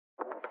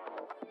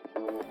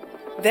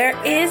There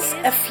is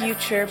a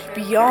future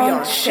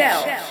beyond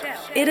Shell.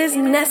 It is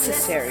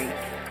necessary,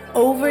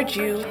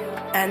 overdue,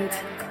 and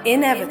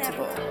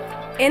inevitable.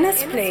 In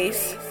its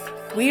place,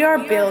 we are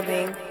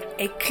building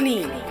a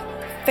clean,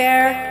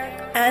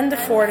 fair, and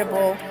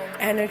affordable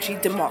energy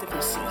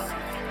democracy.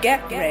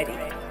 Get ready.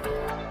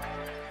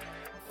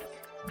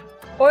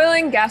 Oil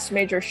and gas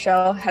major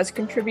Shell has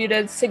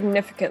contributed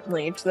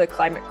significantly to the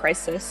climate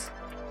crisis.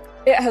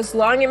 It has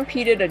long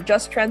impeded a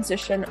just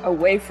transition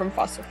away from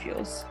fossil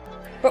fuels.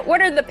 But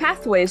what are the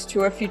pathways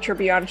to a future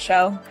beyond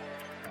Shell?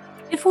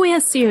 If we are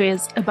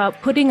serious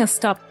about putting a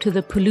stop to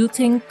the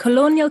polluting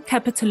colonial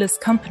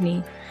capitalist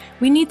company,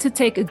 we need to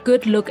take a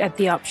good look at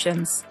the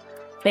options.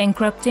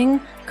 Bankrupting,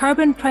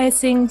 carbon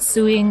pricing,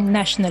 suing,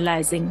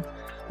 nationalizing.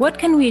 What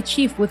can we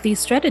achieve with these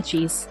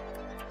strategies?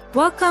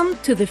 Welcome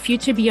to the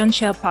Future Beyond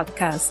Shell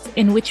podcast,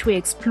 in which we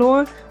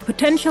explore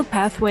potential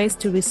pathways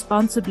to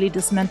responsibly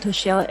dismantle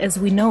Shell as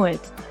we know it.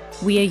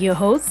 We are your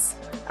hosts,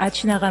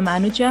 Archana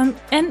Ramanujan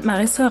and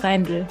Marisol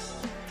Reindl.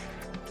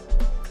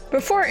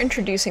 Before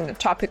introducing the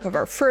topic of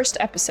our first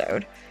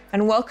episode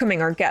and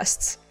welcoming our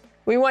guests,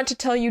 we want to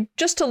tell you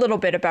just a little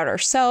bit about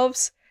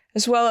ourselves,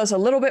 as well as a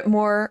little bit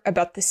more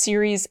about the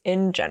series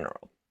in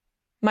general.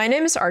 My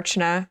name is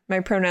Archana. My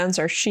pronouns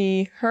are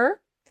she, her.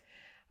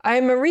 I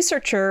am a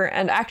researcher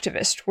and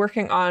activist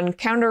working on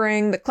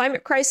countering the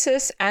climate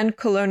crisis and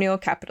colonial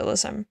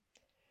capitalism.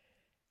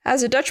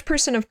 As a Dutch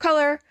person of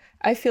color,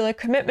 I feel a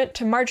commitment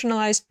to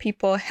marginalized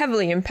people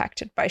heavily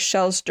impacted by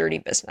Shell's dirty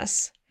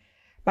business.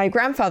 My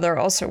grandfather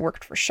also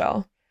worked for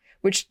Shell,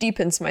 which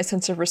deepens my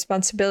sense of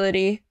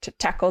responsibility to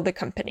tackle the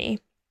company.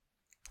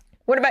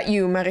 What about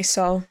you,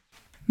 Marisol?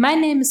 My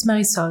name is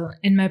Marisol,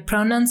 and my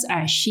pronouns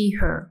are she,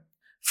 her.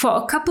 For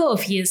a couple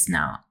of years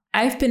now,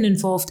 I've been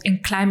involved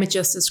in climate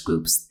justice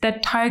groups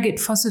that target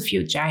fossil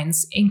fuel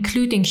giants,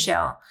 including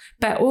Shell,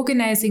 by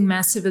organizing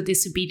mass civil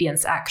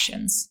disobedience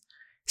actions.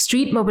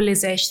 Street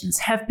mobilizations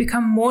have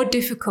become more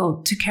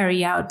difficult to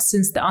carry out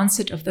since the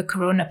onset of the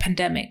corona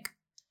pandemic.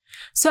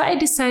 So I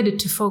decided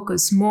to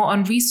focus more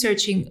on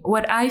researching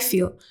what I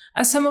feel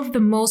are some of the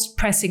most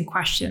pressing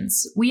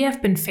questions we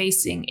have been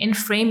facing in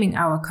framing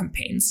our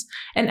campaigns,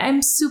 and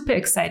I'm super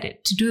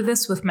excited to do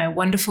this with my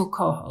wonderful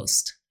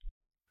co-host.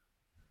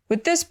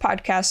 With this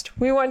podcast,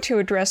 we want to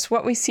address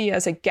what we see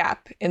as a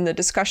gap in the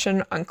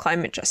discussion on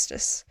climate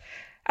justice.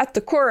 At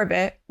the core of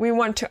it, we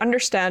want to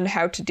understand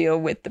how to deal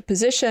with the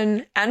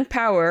position and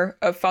power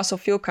of fossil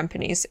fuel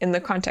companies in the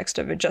context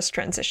of a just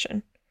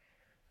transition.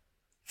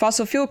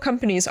 Fossil fuel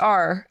companies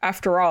are,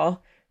 after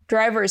all,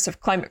 drivers of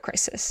climate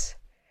crisis.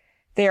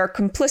 They are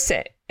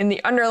complicit in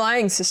the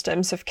underlying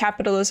systems of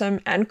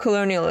capitalism and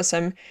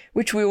colonialism,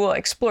 which we will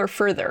explore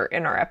further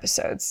in our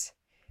episodes.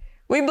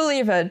 We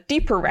believe a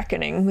deeper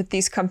reckoning with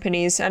these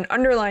companies and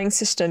underlying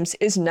systems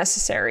is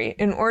necessary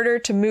in order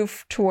to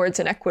move towards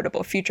an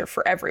equitable future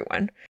for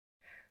everyone.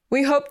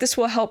 We hope this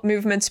will help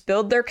movements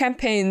build their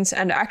campaigns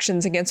and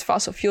actions against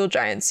fossil fuel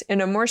giants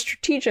in a more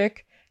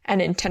strategic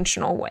and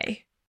intentional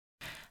way.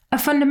 A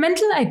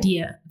fundamental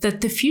idea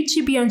that the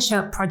Future Beyond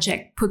Shell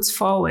project puts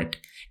forward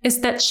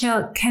is that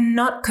Shell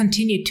cannot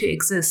continue to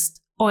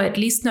exist, or at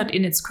least not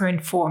in its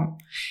current form,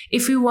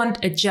 if we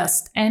want a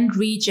just and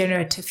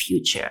regenerative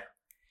future.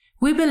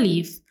 We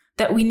believe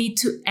that we need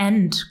to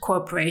end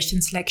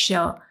corporations like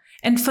Shell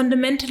and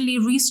fundamentally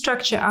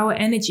restructure our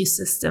energy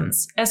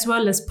systems as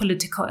well as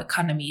political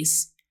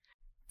economies.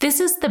 This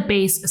is the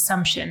base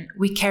assumption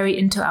we carry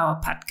into our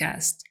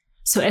podcast.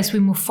 So as we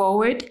move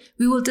forward,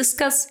 we will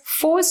discuss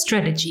 4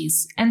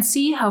 strategies and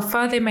see how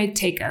far they might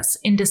take us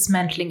in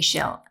dismantling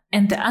Shell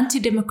and the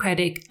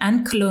anti-democratic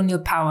and colonial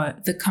power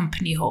the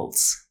company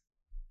holds.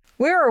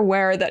 We're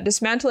aware that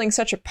dismantling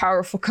such a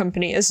powerful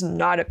company is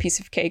not a piece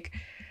of cake.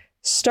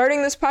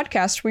 Starting this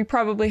podcast, we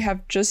probably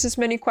have just as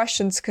many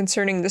questions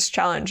concerning this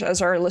challenge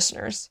as our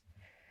listeners.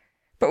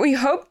 But we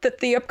hope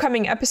that the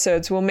upcoming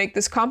episodes will make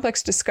this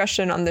complex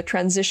discussion on the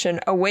transition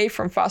away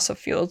from fossil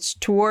fuels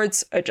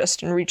towards a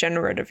just and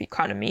regenerative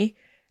economy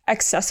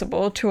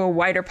accessible to a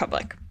wider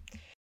public.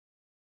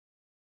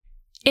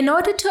 In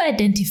order to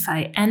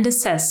identify and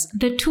assess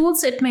the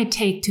tools it may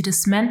take to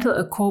dismantle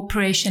a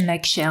corporation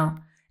like Shell,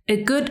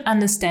 a good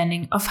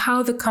understanding of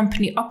how the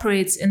company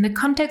operates in the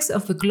context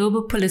of the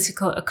global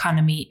political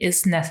economy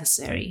is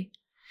necessary.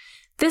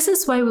 This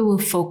is why we will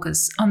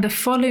focus on the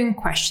following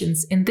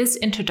questions in this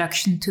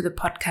introduction to the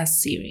podcast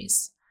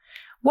series.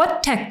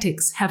 What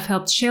tactics have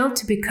helped Shell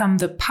to become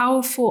the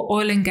powerful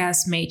oil and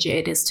gas major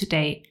it is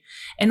today,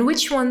 and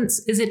which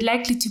ones is it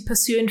likely to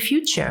pursue in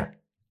future?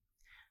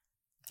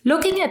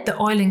 Looking at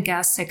the oil and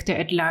gas sector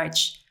at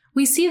large,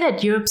 we see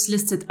that Europe's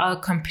listed oil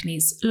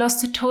companies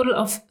lost a total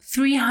of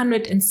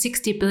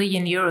 360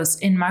 billion euros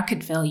in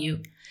market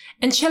value,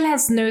 and Shell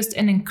has nursed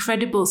an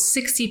incredible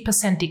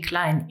 60%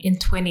 decline in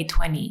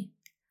 2020.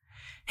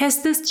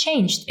 Has this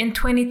changed in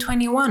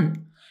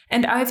 2021?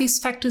 And are these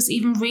factors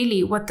even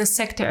really what the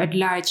sector at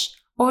large,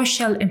 or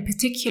Shell in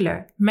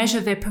particular, measure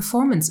their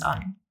performance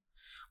on?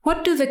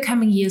 What do the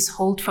coming years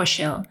hold for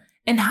Shell,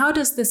 and how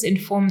does this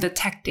inform the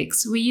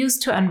tactics we use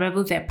to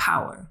unravel their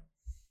power?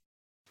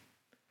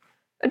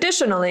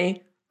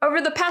 Additionally, over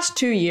the past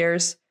 2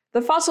 years,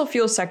 the fossil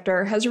fuel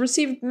sector has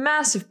received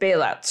massive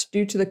bailouts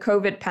due to the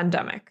COVID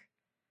pandemic.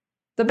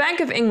 The Bank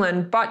of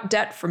England bought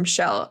debt from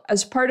Shell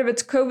as part of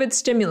its COVID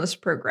stimulus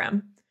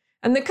program,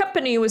 and the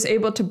company was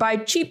able to buy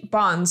cheap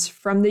bonds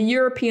from the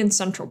European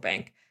Central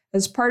Bank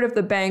as part of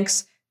the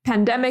bank's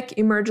Pandemic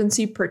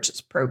Emergency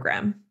Purchase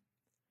Program.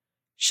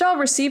 Shell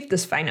received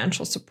this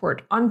financial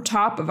support on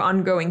top of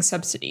ongoing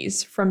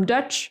subsidies from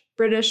Dutch,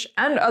 British,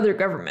 and other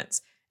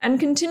governments, and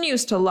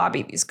continues to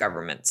lobby these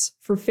governments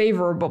for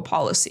favorable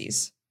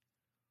policies.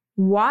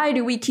 Why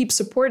do we keep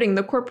supporting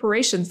the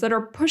corporations that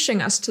are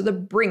pushing us to the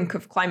brink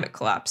of climate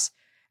collapse?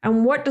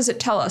 And what does it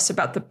tell us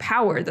about the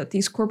power that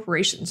these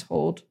corporations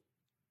hold?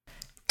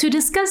 To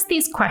discuss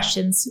these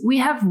questions, we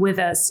have with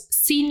us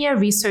senior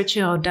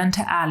researcher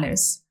Rodanthe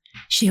Ahlers.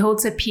 She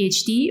holds a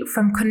PhD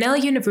from Cornell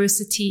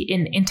University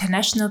in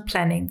International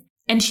Planning,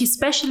 and she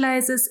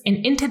specializes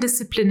in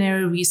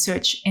interdisciplinary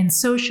research in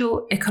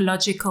social,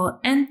 ecological,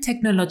 and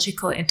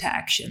technological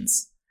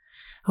interactions.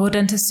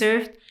 Rodanthe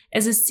served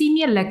as a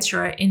senior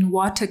lecturer in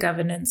water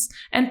governance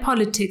and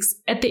politics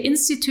at the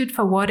Institute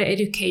for Water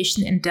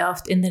Education in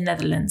Delft in the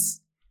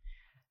Netherlands.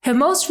 Her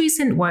most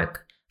recent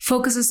work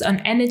focuses on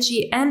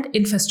energy and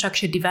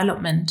infrastructure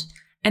development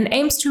and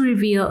aims to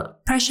reveal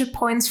pressure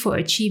points for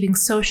achieving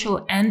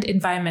social and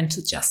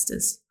environmental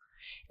justice.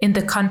 In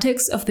the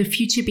context of the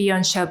Future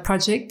Beyond Shell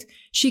project,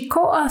 she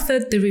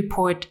co-authored the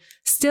report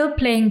Still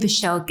Playing the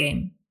Shell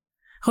Game.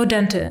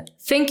 Rodanthe,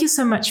 thank you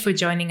so much for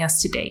joining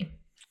us today.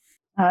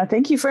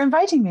 Thank you for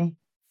inviting me.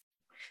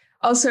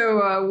 Also,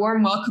 a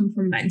warm welcome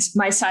from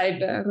my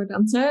side,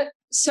 Rodanthe.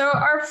 So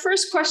our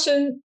first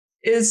question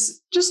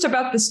is just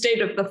about the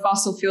state of the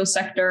fossil fuel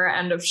sector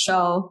and of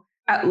Shell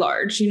at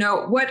large. You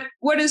know,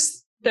 what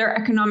is their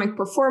economic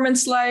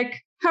performance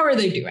like? How are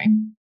they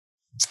doing?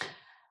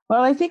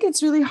 Well, I think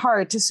it's really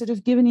hard to sort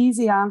of give an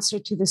easy answer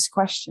to this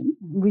question.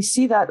 We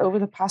see that over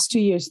the past 2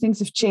 years, things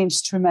have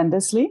changed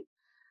tremendously.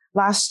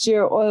 Last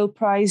year, oil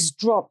price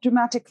dropped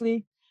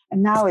dramatically,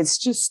 and now it's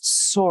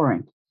just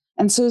soaring.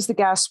 And so is the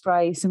gas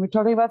price. And we're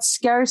talking about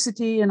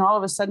scarcity, and all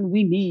of a sudden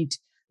we need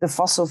the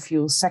fossil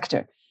fuel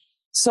sector.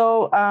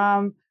 So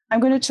I'm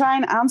going to try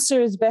and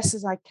answer as best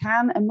as I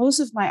can. And most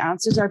of my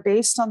answers are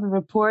based on the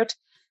report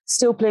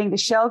Still Playing the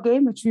Shell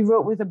Game, which we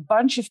wrote with a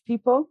bunch of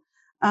people,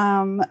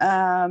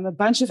 a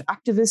bunch of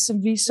activists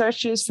and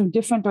researchers from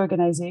different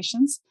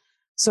organizations.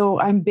 So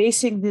I'm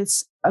basing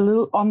this a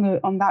little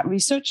on that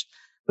research.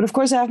 But of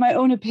course, I have my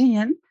own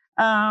opinion.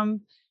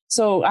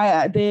 So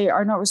they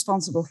are not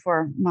responsible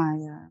for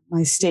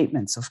my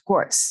statements, of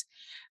course.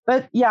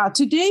 But yeah,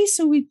 today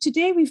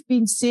we've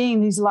been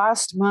seeing these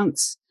last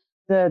months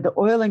the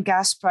oil and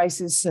gas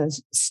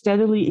prices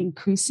steadily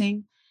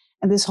increasing,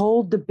 and this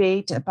whole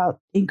debate about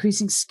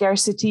increasing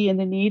scarcity and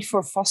the need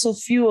for fossil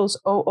fuels.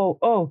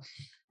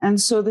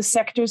 And so the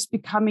sector is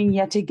becoming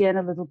yet again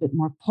a little bit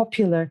more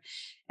popular,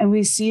 and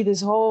we see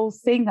this whole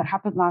thing that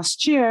happened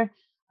last year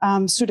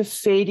sort of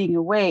fading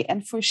away.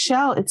 And for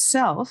Shell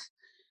itself,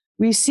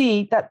 we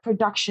see that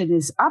production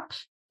is up.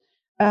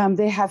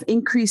 They have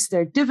increased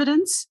their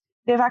dividends.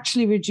 They've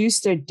actually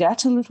reduced their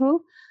debt a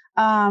little.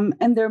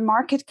 And their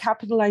market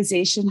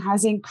capitalization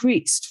has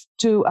increased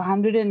to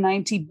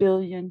 $190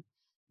 billion.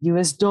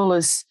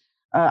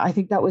 I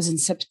think that was in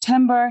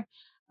September.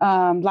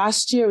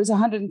 Last year it was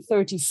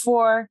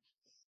 134.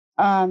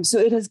 So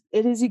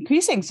it is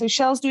increasing. So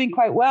Shell's doing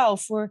quite well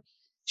for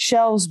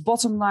Shell's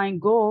bottom line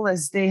goal,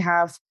 as they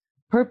have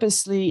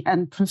purposely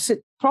and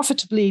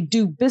profitably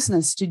do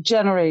business to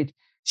generate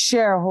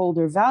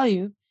shareholder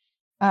value.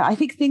 I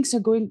think things are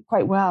going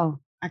quite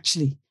well,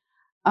 actually.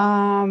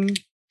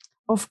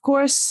 Of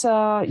course,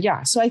 so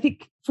I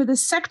think for the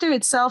sector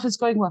itself, it's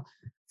going well.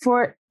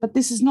 But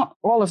this is not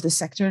all of the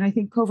sector. And I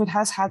think COVID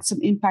has had some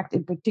impact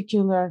in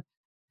particular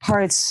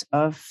parts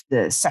of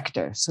the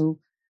sector. So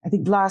I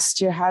think last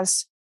year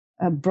has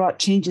brought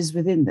changes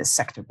within this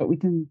sector, but we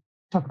can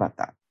talk about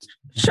that.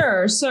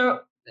 Sure. So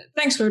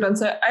thanks,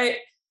 Rodanthe.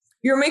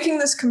 You're making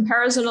this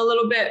comparison a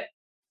little bit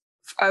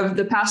of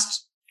the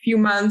past few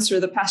months or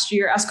the past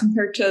year as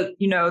compared to,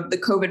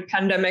 the COVID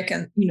pandemic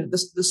and,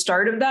 the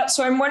start of that.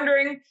 So I'm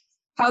wondering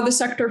how the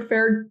sector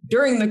fared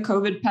during the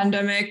COVID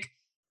pandemic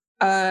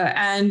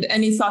and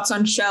any thoughts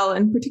on Shell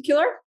in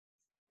particular?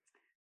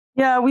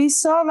 Yeah, we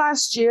saw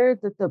last year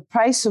that the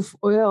price of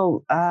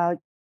oil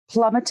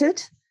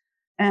plummeted.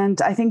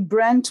 And I think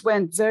Brent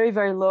went very,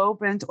 very low,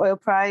 Brent oil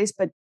price,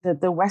 but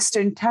the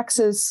Western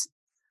Texas,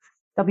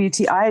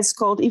 WTI is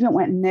called, even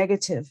went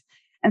negative.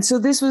 And so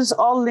this was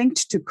all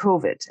linked to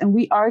COVID. And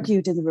we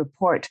argued in the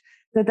report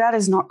that that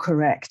is not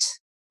correct,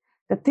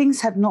 that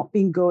things had not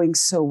been going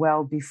so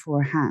well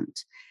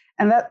beforehand.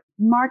 And that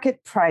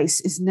market price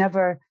is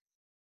never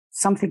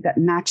something that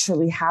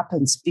naturally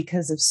happens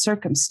because of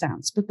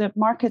circumstance, but the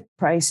market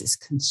price is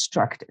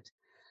constructed.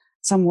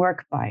 Some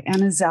work by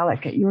Anna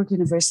Zalek at York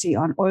University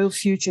on oil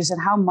futures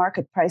and how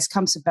market price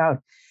comes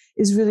about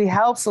is really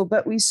helpful.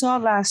 But we saw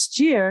last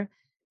year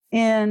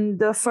in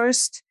the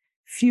first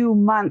few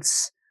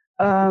months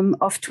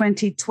of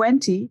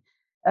 2020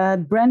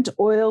 Brent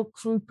oil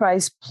crude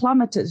price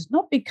plummeted,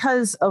 not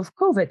because of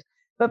COVID,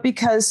 but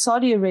because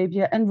Saudi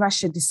Arabia and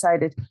Russia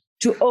decided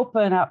to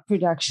open up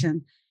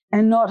production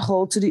and not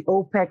hold to the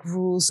OPEC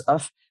rules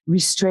of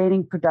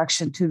restraining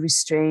production to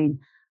restrain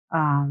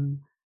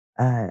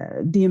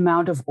the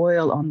amount of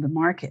oil on the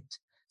market.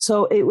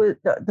 So it was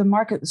the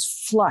market was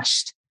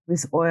flushed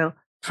with oil,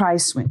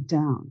 price went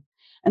down.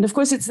 And of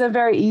course, it's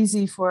very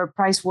easy for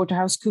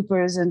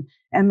PricewaterhouseCoopers and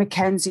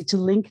McKinsey to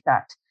link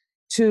that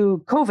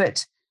to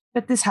COVID,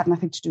 but this had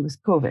nothing to do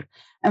with COVID.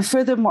 And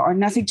furthermore, or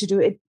nothing to do,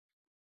 it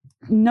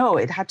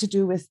had to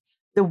do with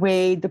the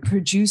way the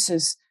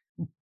producers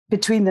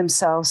between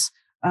themselves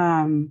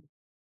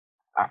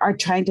are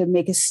trying to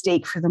make a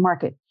stake for the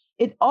market.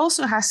 It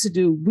also has to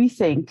do, we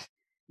think,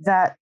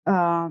 that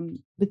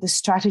with the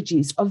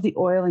strategies of the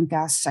oil and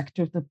gas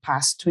sector of the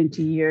past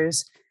 20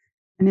 years,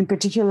 and in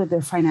particular,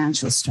 their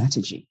financial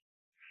strategy.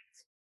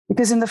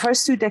 Because in the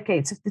first 2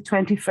 decades of the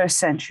 21st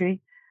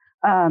century,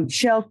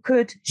 Shell,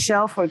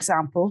 for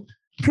example,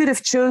 could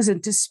have chosen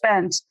to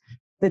spend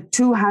the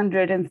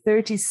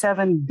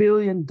 $237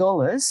 billion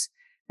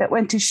that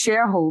went to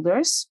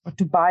shareholders or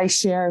to buy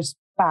shares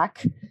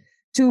back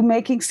to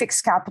making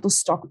fixed capital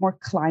stock more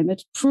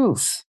climate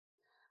proof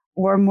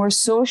or more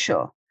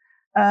social.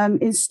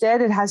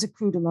 Instead, it has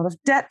accrued a lot of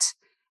debt.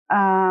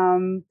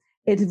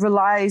 It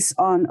relies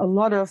on a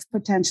lot of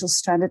potential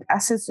stranded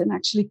assets and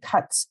actually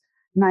cuts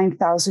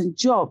 9,000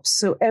 jobs.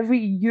 So every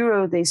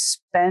euro they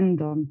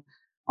spend on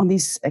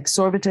these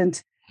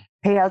exorbitant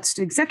payouts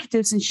to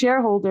executives and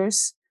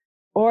shareholders,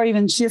 or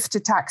even shift to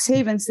tax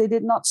havens, they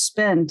did not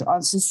spend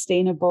on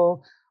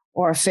sustainable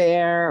or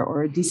fair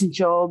or decent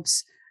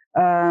jobs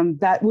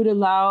that would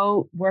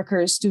allow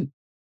workers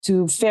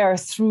to fare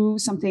through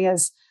something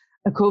as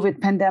a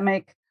COVID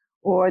pandemic,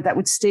 or that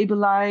would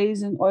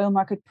stabilize an oil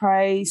market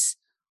price,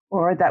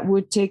 or that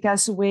would take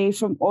us away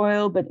from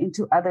oil but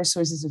into other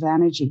sources of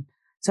energy.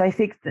 So I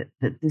think that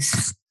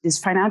this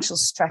financial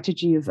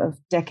strategy of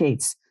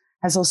decades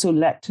has also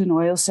led to an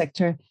oil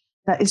sector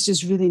that is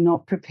just really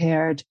not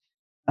prepared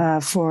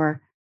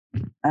for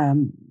a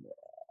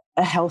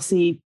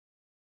healthy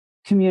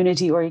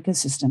community or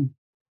ecosystem.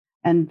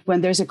 And when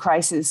there's a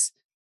crisis,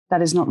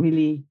 that is not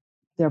really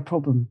their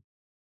problem.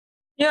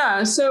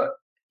 Yeah. So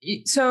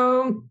is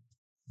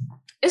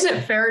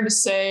it fair to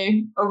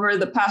say over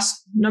the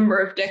past number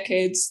of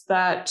decades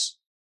that,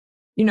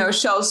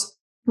 Shell's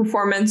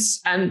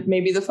performance and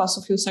maybe the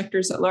fossil fuel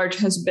sectors at large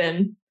has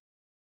been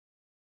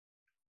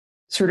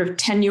sort of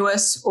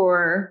tenuous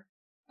or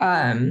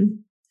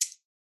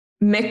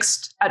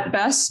mixed at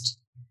best,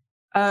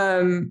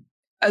 because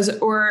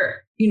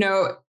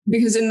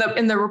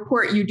in the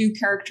report you do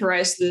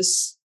characterize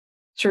this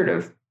sort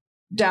of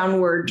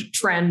downward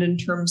trend in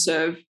terms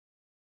of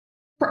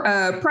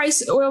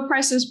oil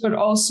prices, but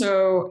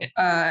also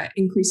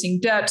increasing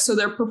debt. So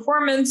their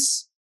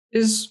performance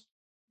is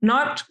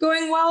not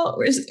going well,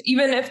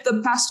 even if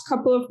the past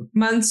couple of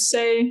months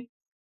they've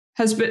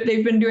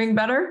been doing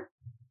better.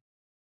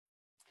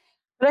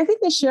 But I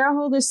think the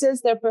shareholder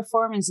says their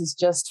performance is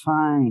just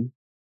fine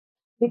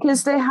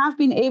because they have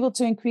been able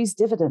to increase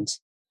dividend.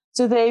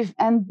 So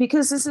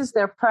because this is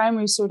their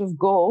primary sort of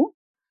goal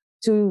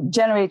to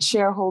generate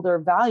shareholder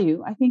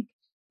value, I think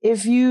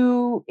if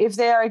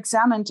they are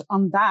examined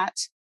on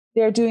that,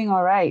 they're doing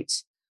all right.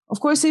 Of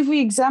course, if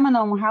we examine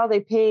on how they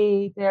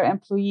pay their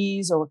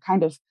employees or what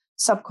kind of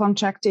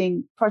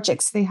subcontracting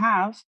projects they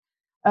have,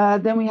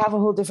 then we have a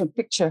whole different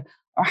picture.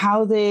 Or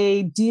how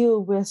they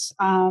deal with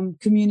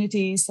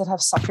communities that have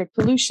suffered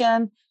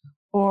pollution,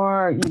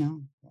 or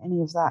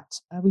any of that.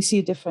 We see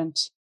a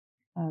different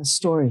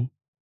story.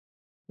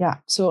 Yeah,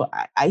 so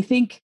I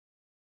think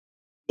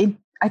in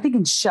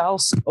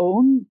Shell's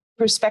own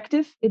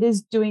perspective, it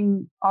is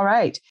doing all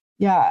right.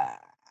 Yeah,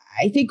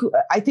 I think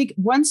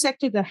one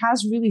sector that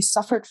has really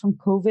suffered from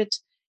COVID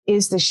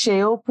is the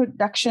shale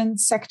production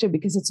sector,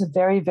 because it's a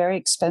very, very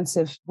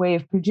expensive way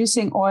of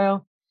producing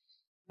oil.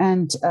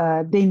 And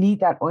they need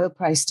that oil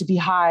price to be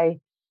high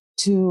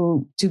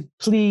to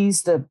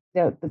please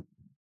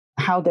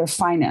how they're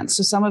financed.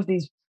 So some of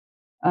these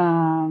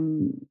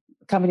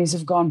companies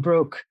have gone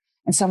broke,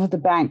 and some of the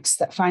banks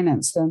that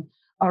finance them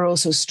are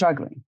also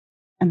struggling.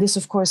 And this,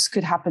 of course,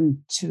 could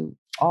happen to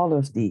all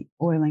of the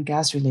oil and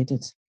gas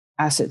related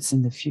assets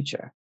in the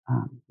future.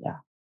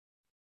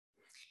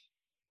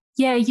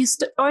 Yeah, you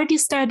already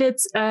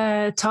started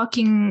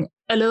talking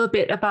a little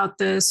bit about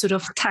the sort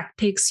of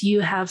tactics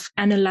you have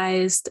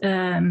analyzed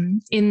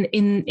in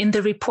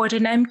the report.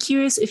 And I'm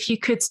curious if you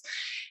could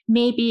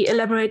maybe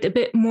elaborate a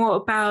bit more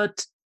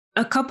about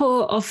a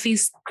couple of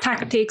these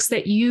tactics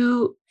that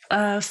you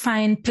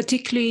find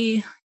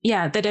particularly,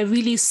 that are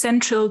really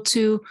central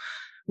to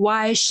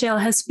why Shell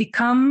has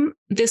become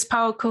this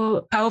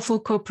powerful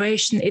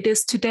corporation it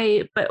is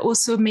today, but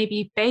also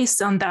maybe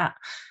based on that.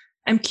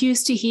 I'm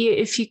curious to hear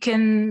if you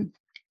can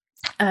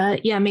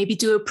maybe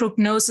do a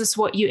prognosis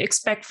what you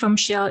expect from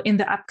Shell in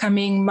the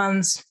upcoming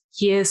months,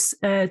 years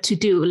to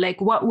do. Like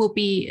what will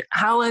be,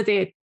 how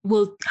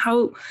will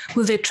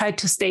they try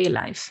to stay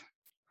alive?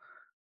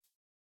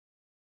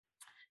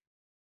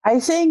 I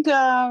think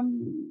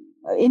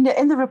in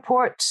the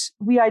report,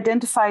 we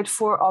identified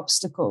 4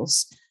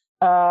 obstacles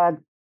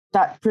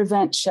that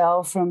prevent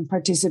Shell from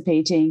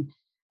participating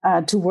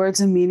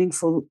towards a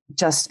meaningful,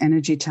 just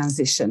energy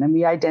transition. And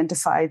we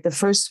identified the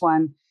first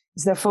one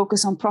is their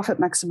focus on profit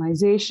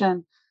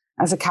maximization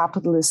as a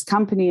capitalist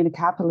company in a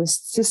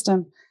capitalist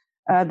system.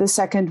 The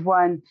second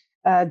one,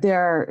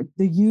 the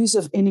use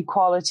of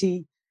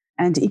inequality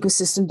and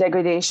ecosystem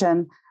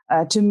degradation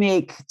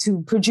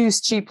to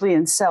produce cheaply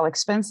and sell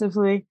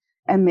expensively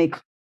and make,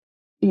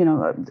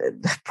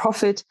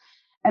 profit.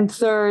 And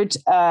third,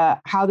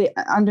 how they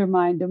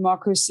undermine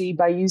democracy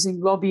by using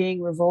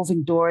lobbying,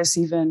 revolving doors,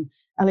 even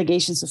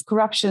allegations of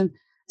corruption.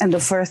 And the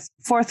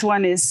fourth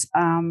one is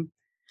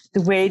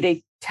the way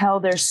they tell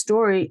their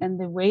story and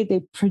the way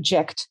they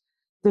project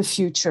the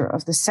future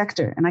of the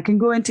sector. And I can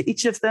go into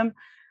each of them.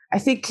 I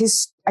think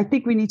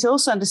we need to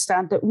also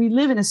understand that we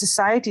live in a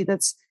society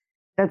that's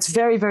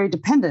very, very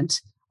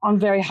dependent on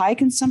very high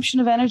consumption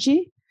of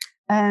energy,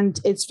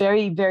 and it's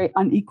very, very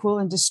unequal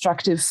and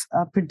destructive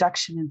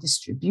production and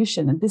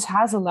distribution. And this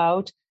has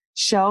allowed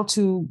Shell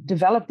to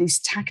develop these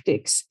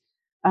tactics,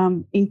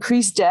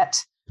 increase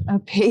debt,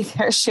 pay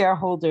their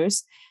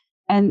shareholders,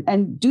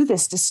 and do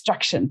this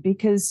destruction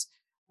because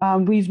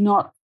we've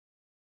not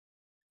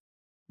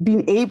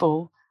been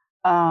able,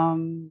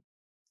 and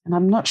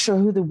I'm not sure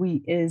who the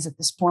we is at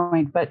this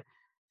point, but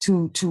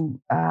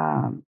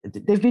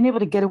they've been able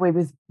to get away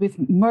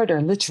with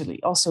murder, literally,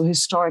 also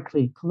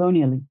historically,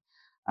 colonially,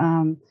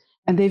 and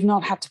they've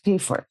not had to pay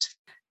for it.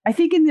 I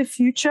think in the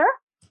future,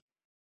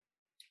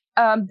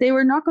 they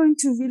were not going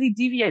to really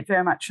deviate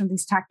very much from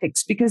these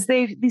tactics because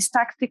these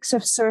tactics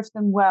have served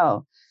them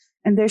well,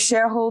 and their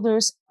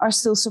shareholders are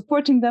still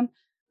supporting them,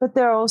 but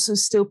they're also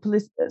still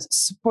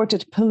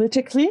supported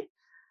politically.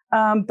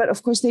 But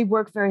of course, they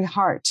work very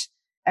hard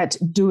at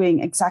doing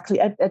exactly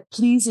at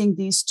pleasing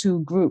these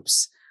two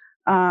groups.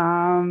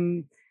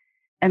 And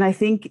I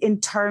think in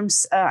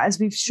terms, as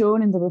we've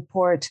shown in the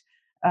report,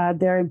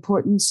 their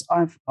importance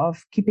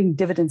of keeping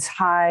dividends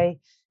high.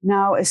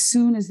 Now, as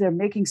soon as they're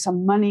making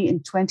some money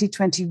in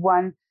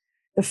 2021,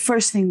 the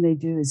first thing they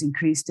do is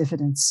increase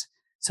dividends.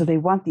 So they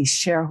want these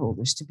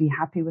shareholders to be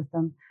happy with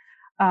them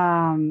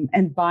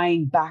and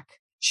buying back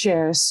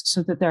shares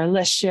so that there are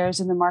less shares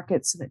in the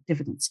market so that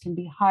dividends can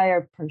be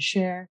higher per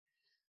share.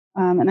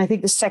 And I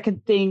think the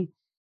second thing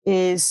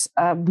is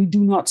we do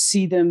not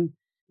see them.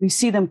 We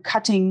see them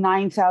cutting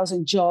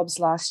 9,000 jobs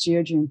last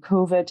year during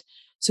COVID.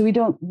 So we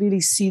don't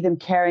really see them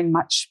caring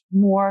much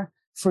more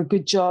for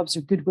good jobs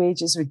or good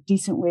wages or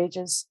decent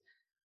wages.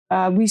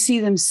 We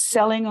see them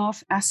selling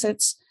off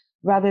assets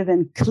rather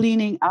than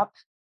cleaning up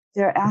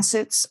their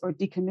assets or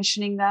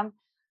decommissioning them.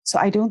 So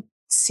I don't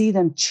see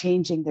them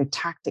changing their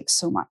tactics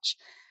so much.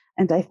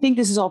 And I think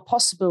this is all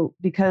possible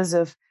because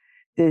of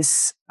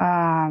this,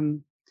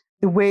 the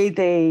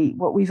way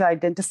what we've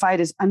identified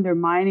as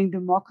undermining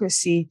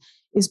democracy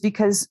is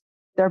because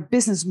their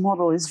business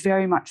model is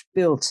very much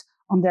built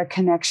on their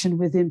connection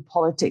within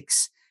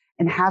politics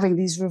and having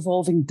these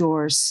revolving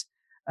doors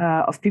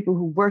of people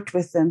who worked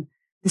with them.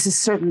 This is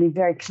certainly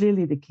very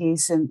clearly the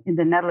case in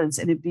the Netherlands,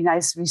 and it'd be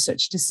nice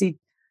research to see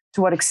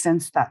to what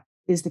extent that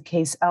is the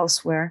case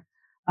elsewhere.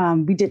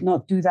 We did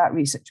not do that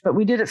research, but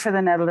we did it for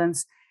the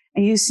Netherlands.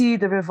 And you see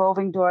the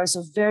revolving doors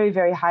of very,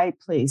 very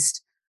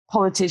high-placed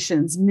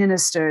politicians,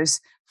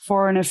 ministers,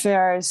 foreign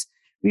affairs.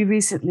 We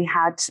recently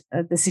had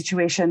the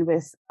situation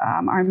with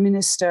our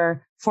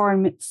Minister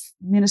Foreign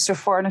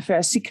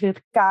Affairs,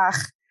 Sigrid Kaag,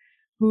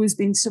 who has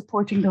been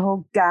supporting the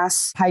whole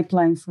gas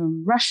pipeline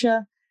from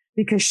Russia,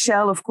 because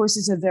Shell, of course,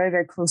 is a very,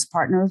 very close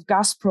partner of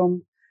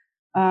Gazprom.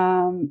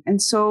 And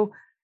so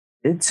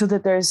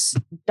that there's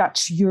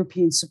Dutch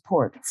European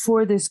support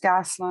for this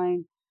gas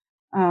line.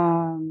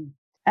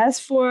 As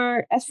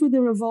for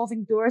the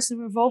revolving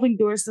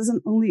doors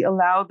doesn't only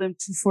allow them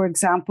to, for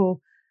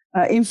example,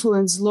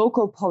 influence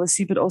local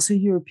policy, but also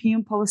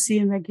European policy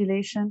and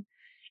regulation.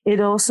 It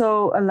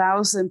also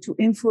allows them to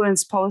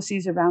influence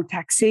policies around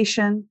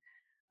taxation,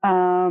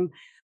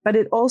 but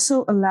it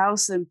also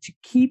allows them to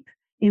keep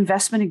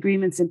investment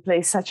agreements in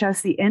place, such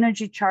as the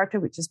Energy Charter,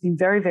 which has been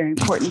very, very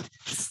important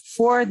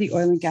for the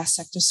oil and gas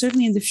sector.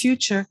 Certainly in the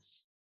future,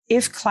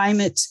 if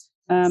climate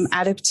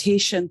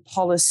adaptation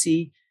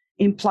policy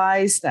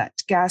implies that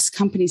gas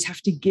companies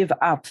have to give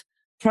up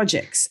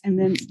projects, and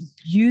then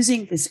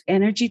using this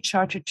Energy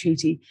Charter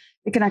treaty,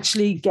 they can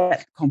actually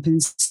get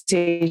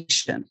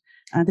compensation.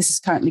 This is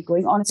currently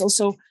going on. It's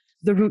also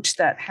the route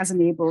that has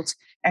enabled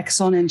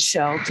Exxon and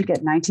Shell to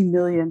get 90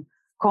 million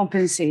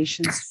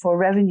compensations for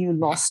revenue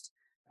lost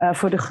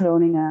for the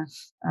Groningen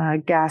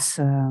gas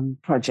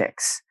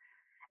projects.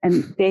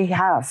 And they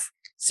have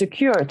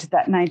secured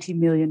that 90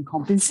 million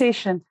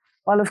compensation,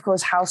 while of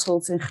course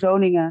households in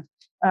Groningen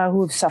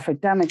who have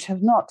suffered damage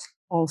have not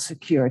all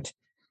secured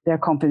their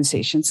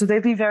compensation. So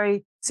they've been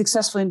very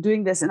successful in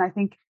doing this, and I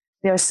think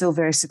they're still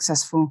very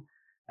successful,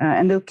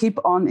 and they'll keep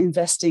on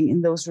investing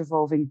in those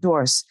revolving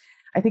doors.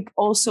 I think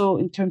also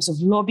in terms of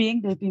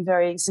lobbying, they've been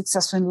very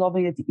successful in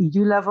lobbying at the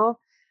EU level,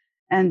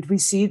 and we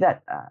see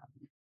that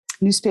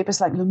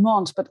newspapers like Le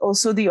Monde, but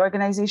also the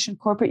organization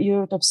Corporate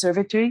Europe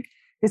Observatory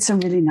did some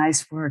really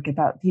nice work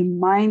about the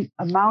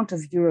amount of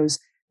euros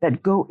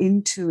that go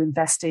into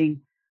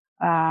investing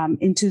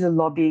into the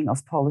lobbying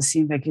of policy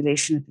and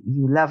regulation at the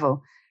EU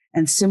level.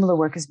 And similar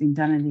work has been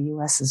done in the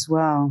US as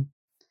well.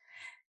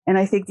 And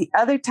I think the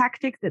other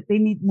tactic that they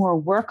need more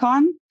work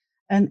on,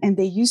 and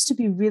they used to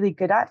be really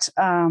good at,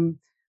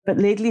 but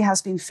lately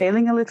has been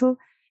failing a little,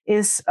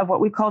 is what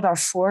we called our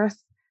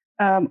fourth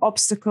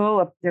obstacle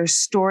of their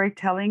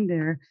storytelling,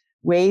 their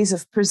ways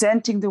of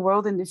presenting the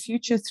world in the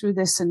future through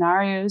their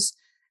scenarios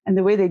and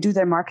the way they do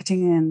their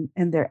marketing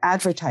and their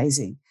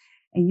advertising.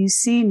 And you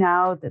see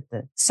now that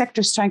the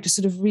sector is trying to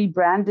sort of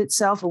rebrand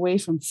itself away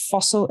from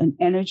fossil and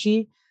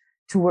energy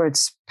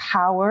towards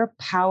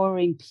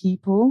powering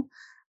people,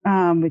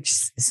 which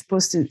is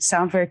supposed to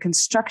sound very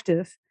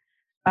constructive.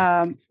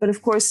 But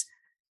of course,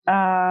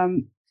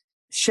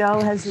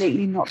 Shell has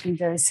lately not been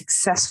very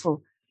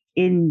successful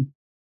in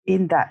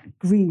that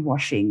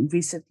greenwashing.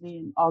 Recently,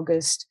 in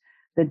August,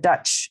 the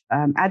Dutch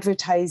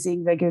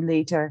advertising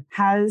regulator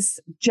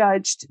has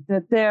judged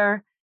that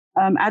their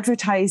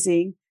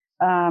advertising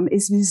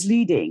is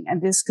misleading,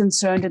 and this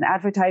concerned an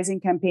advertising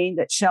campaign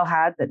that Shell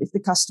had, that if the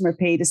customer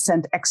paid a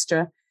cent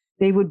extra,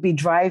 they would be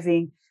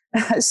driving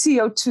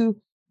CO2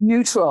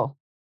 neutral,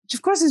 which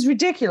of course is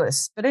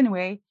ridiculous. But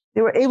anyway,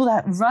 they were able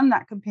to run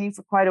that campaign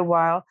for quite a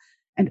while,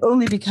 and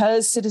only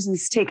because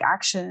citizens take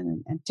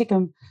action and take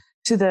them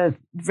to the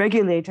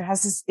regulator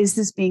is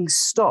this being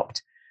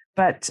stopped.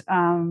 But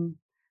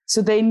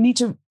so they need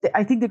to,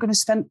 I think they're going to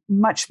spend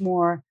much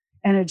more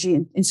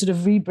energy in sort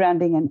of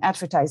rebranding and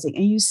advertising.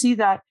 And you see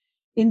that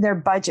in their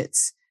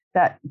budgets,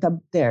 that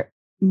their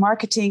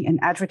marketing and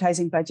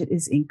advertising budget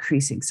is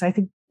increasing. So I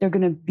think they're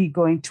going to be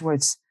going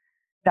towards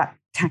that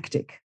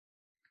tactic.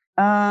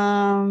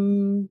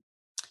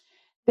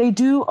 They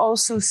do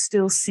also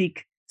still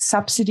seek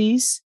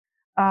subsidies.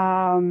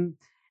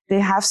 They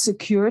have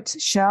secured,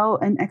 Shell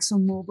and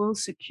ExxonMobil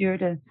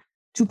secured a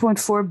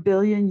 2.4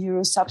 billion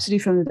euro subsidy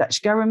from the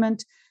Dutch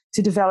government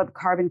to develop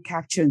carbon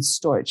capture and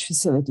storage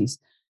facilities.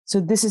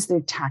 So this is their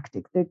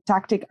tactic. Their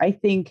tactic, I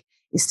think,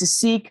 is to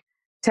seek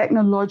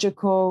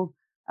technological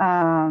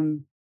or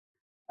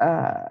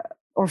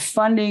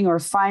funding or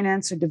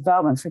finance or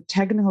development for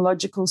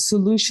technological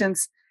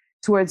solutions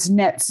towards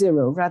net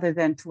zero rather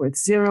than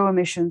towards zero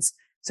emissions.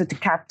 So to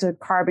capture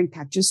carbon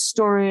capture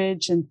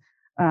storage and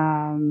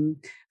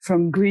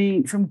from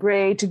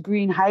gray to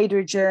green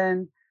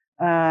hydrogen,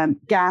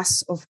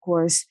 gas, of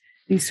course,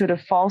 these sort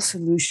of false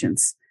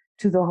solutions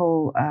to the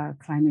whole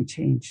climate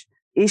change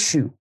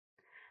issue.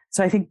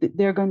 So I think that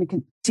they're going to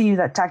continue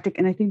that tactic,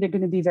 and I think they're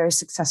going to be very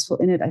successful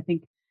in it. I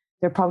think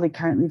they're probably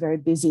currently very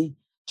busy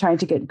trying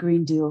to get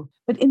Green Deal.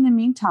 But in the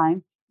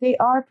meantime, they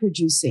are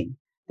producing.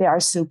 They are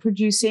still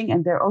producing,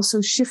 and they're also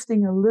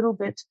shifting a little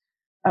bit,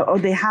 or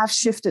they have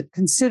shifted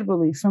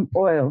considerably from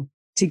oil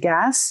to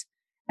gas,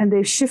 and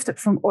they've shifted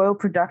from oil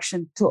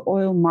production to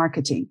oil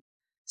marketing,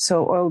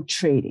 so oil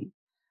trading.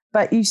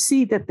 But you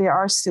see that they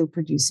are still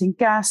producing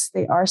gas,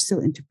 they are still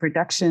into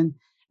production,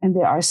 and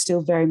they are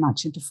still very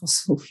much into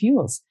fossil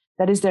fuels.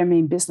 That is their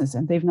main business,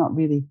 and they've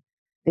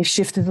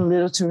shifted a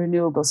little to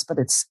renewables, but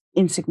it's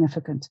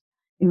insignificant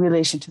in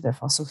relation to their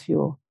fossil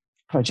fuel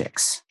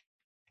projects.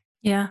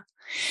 Yeah,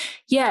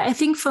 I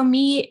think for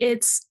me,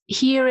 it's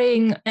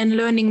hearing and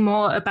learning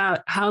more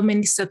about how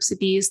many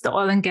subsidies the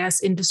oil and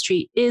gas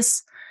industry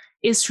is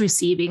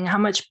receiving, how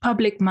much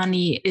public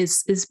money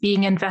is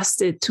being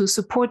invested to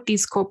support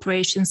these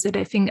corporations that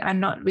I think are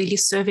not really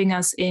serving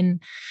us in,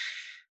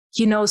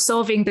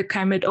 solving the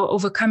climate or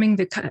overcoming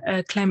the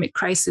climate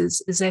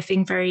crisis is, I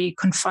think, very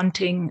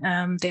confronting.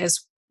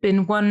 There's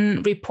been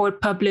one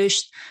report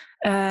published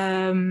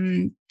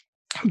by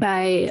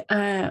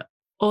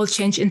All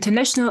Change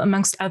International,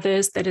 amongst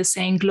others, that is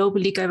saying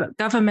globally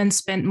governments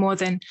spend more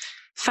than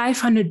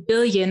 500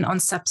 billion on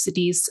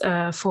subsidies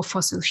for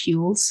fossil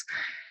fuels.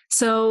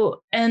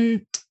 So,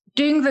 and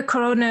during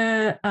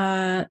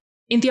the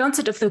in the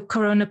onset of the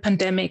corona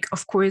pandemic,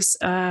 of course,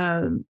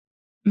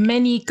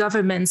 many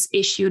governments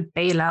issued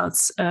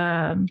bailouts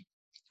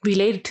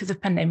related to the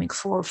pandemic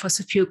for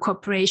fossil fuel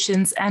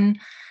corporations. And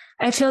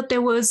I felt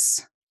there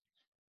was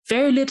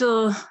very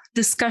little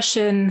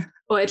discussion,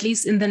 or at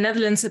least in the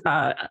Netherlands,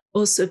 about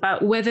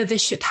whether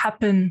this should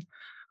happen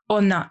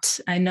or not.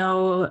 I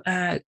know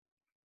a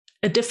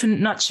different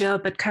nutshell,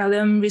 but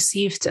KLM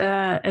received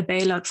a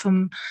bailout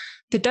from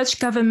the Dutch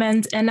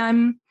government. And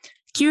I'm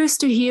curious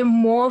to hear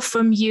more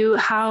from you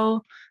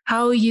how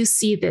you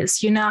see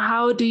this.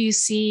 How do you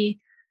see,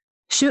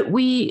 should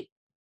we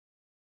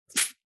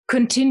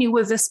continue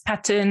with this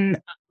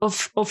pattern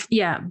of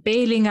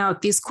bailing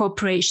out these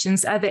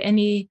corporations? Are there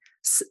any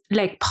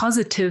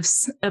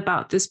positives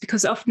about this?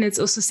 Because often it's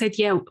also said,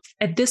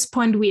 at this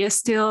point we are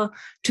still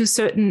to a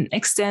certain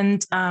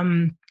extent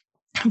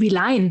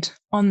reliant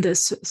on the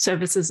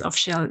services of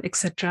Shell,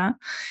 etc.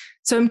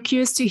 So I'm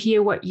curious to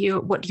hear what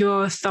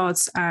your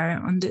thoughts are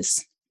on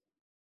this.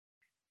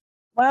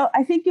 Well,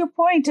 I think your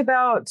point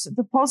about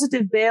the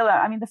positive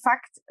bailout, the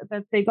fact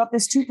that they got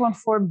this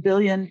 2.4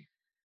 billion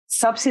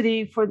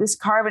subsidy for this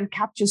carbon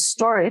capture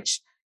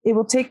storage, it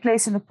will take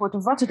place in the Port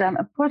of Rotterdam.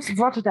 And Port of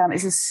Rotterdam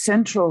is a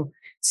central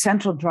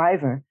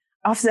driver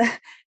of the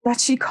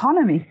Dutch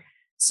economy.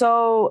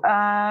 So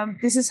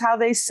this is how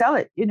they sell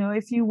it.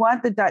 If you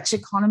want the Dutch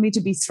economy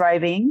to be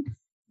thriving,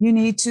 you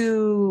need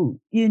to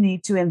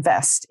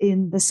invest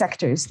in the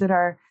sectors that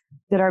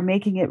are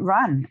making it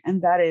run,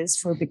 and that is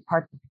for a big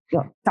part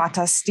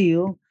Tata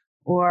Steel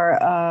or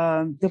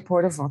the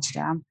Port of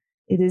Rotterdam.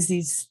 It is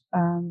these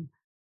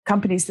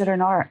companies that are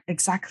not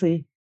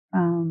exactly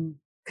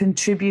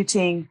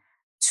contributing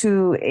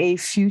to a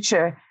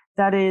future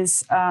that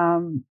is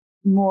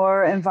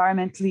more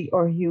environmentally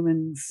or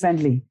human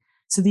friendly.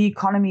 So the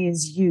economy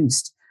is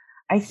used.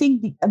 I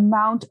think the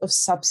amount of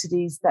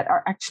subsidies that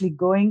are actually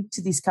going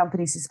to these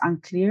companies is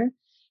unclear.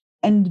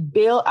 And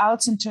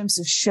bailouts in terms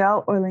of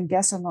Shell, oil and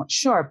gas, I'm not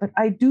sure. But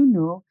I do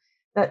know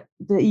that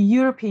the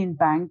European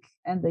Bank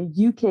and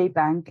the UK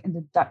Bank and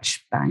the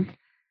Dutch Bank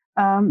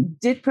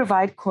did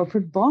provide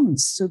corporate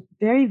bonds. So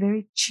very,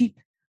 very cheap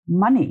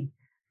money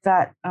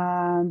that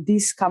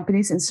these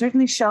companies, and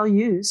certainly Shell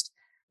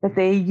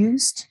they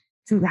used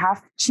to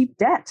have cheap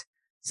debt.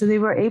 So they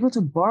were able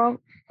to borrow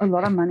a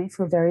lot of money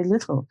for very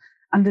little,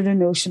 under the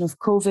notion of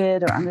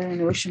COVID or under the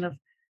notion of,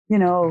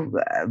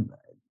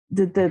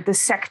 the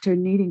sector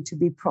needing to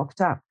be propped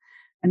up.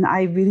 And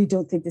I really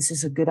don't think this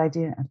is a good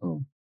idea at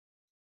all.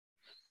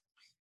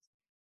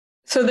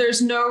 So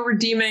there's no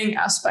redeeming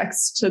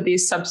aspects to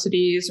these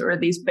subsidies or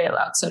these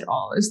bailouts at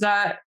all. Is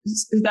that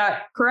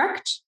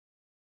correct?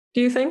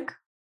 Do you think?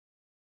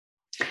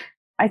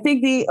 I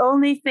think the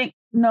only thing,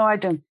 no, I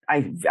don't.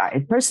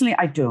 I personally,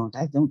 I don't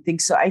think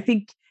so. I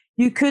think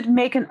you could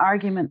make an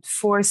argument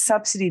for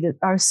subsidy that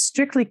are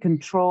strictly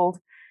controlled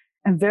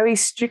and very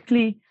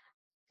strictly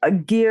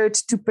geared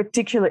to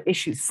particular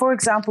issues. For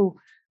example,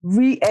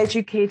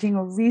 re-educating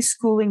or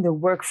reschooling the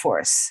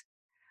workforce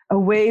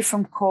away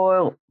from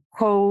coal,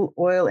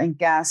 oil, and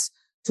gas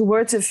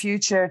towards a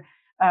future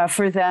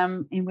for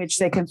them in which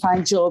they can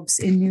find jobs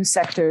in new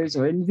sectors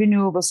or in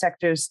renewable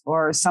sectors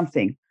or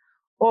something.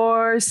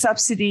 Or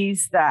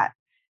subsidies that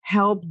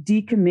help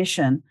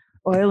decommission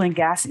oil and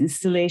gas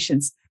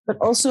installations, but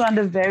also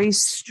under very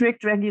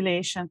strict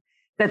regulation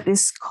that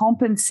this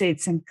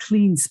compensates and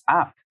cleans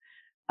up.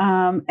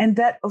 And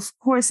that, of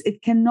course,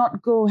 it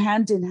cannot go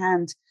hand in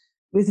hand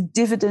with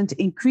dividend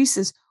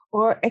increases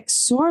or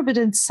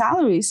exorbitant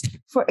salaries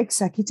for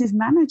executive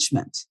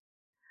management.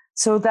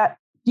 So that,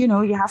 you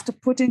have to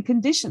put in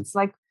conditions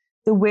like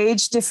the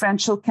wage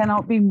differential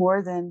cannot be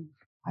more than,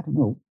 I don't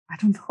know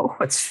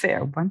what's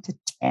fair, 1 to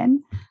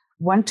 10,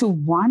 1 to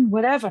 1,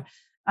 whatever.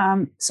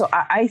 So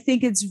I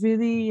think it's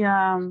really,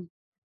 I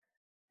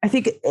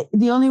think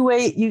the only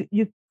way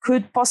you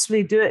could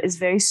possibly do it is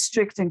very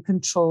strict and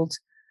controlled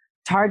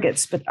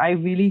targets. But I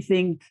really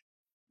think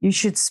you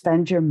should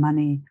spend your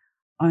money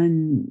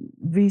on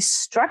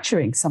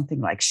restructuring something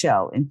like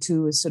Shell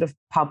into a sort of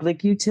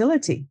public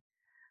utility.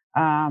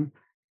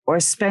 Or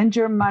spend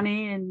your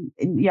money in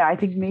I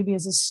think maybe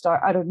as a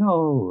start, I don't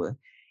know,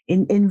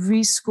 in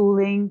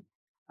reschooling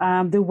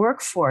the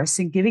workforce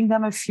and giving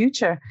them a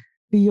future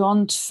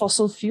beyond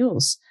fossil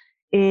fuels,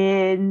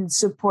 in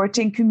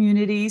supporting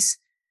communities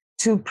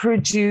to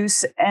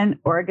produce and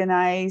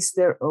organize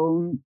their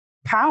own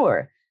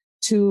power,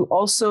 to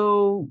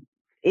also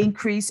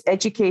increase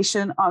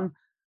education on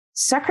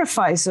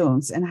sacrifice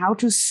zones and how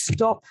to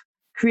stop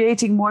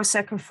creating more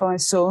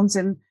sacrifice zones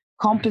and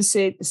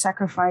compensate the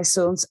sacrifice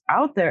zones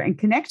out there and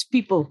connect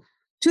people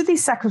to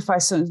these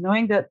sacrifice zones,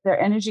 knowing that their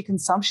energy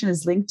consumption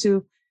is linked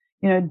to,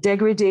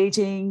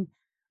 degrading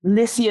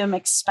lithium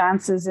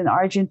expanses in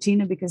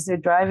Argentina because they're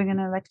driving an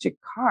electric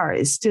car.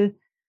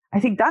 I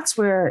think that's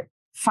where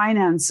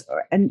finance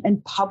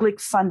and public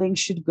funding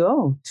should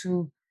go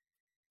to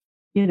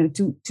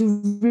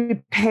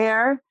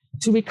repair,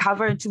 to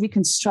recover, and to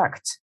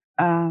reconstruct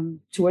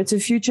towards a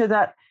future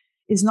that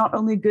is not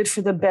only good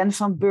for the Ben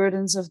van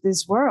Beurdens of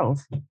this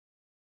world.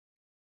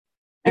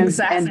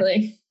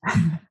 Exactly.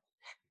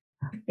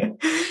 And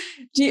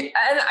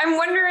I'm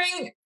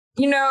wondering,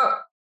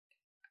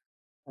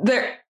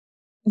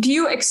 do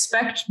you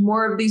expect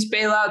more of these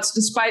bailouts,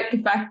 despite the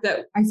fact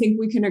that I think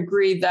we can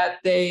agree that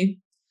they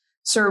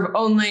serve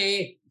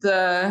only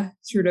the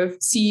sort of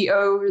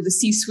CEO or the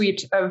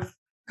C-suite of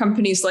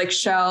companies like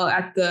Shell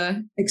at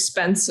the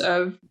expense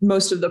of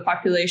most of the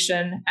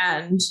population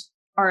and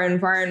our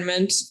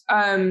environment?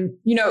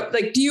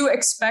 Do you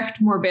expect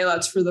more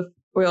bailouts for the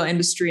oil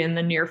industry in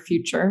the near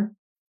future?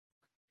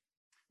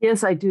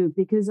 Yes, I do,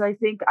 because I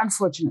think,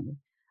 unfortunately,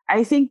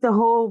 the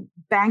whole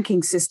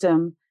banking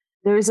system,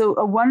 there is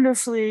a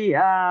wonderfully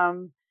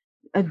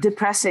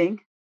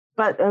depressing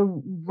but a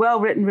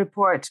well-written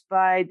report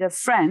by the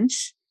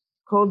French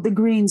called The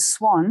Green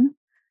Swan,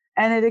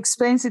 and it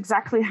explains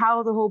exactly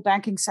how the whole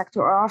banking sector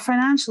or our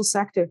financial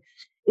sector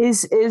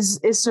is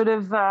sort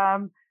of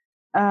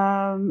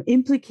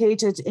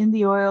implicated in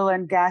the oil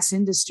and gas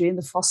industry, in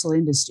the fossil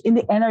industry, in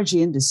the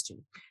energy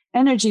industry.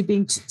 Energy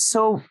being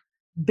so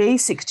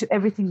basic to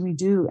everything we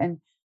do,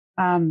 and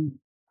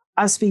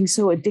us being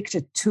so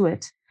addicted to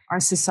it our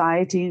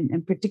society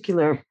and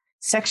particular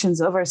sections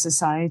of our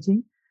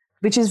society,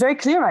 which is very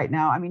clear right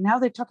now. I mean, now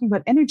they're talking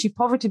about energy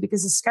poverty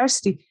because of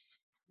scarcity.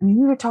 I mean,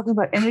 we were talking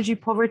about energy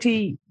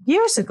poverty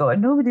years ago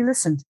and nobody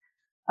listened.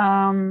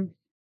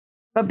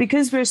 But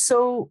because we're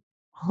so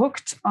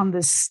hooked on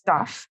this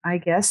stuff, I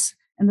guess,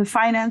 and the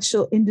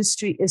financial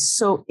industry is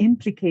so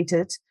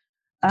implicated,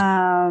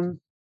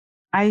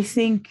 I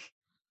think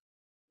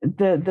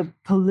the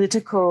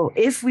political,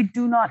 if we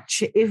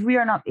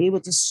are not able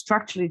to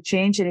structurally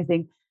change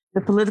anything, the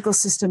political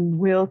system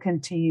will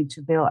continue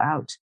to bail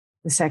out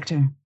the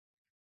sector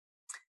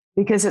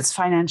because it's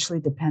financially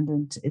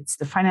dependent. It's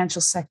the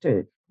financial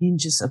sector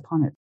hinges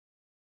upon it.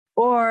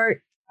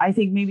 Or I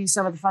think maybe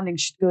some of the funding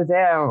should go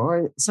there,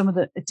 or some of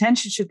the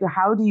attention should go.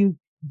 How do you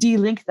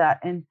de-link that,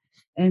 and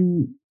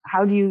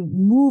how do you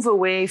move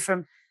away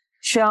from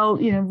Shell?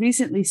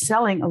 Recently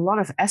selling a lot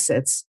of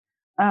assets,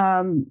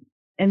 and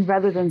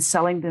rather than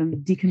selling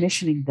them,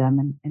 decommissioning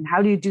them, and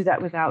how do you do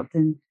that without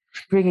then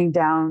bringing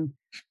down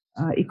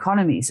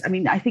economies? I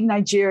mean, I think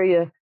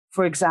Nigeria,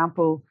 for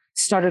example,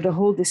 started a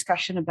whole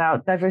discussion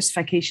about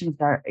diversification of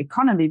their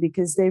economy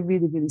because they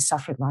really, really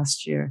suffered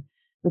last year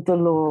with the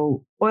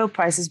low oil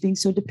prices being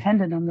so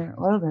dependent on their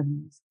oil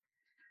revenues.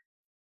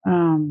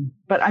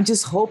 But I'm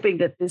just hoping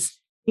that this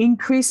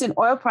increase in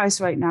oil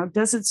price right now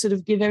doesn't sort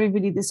of give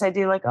everybody this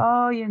idea like,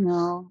 oh,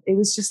 it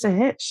was just a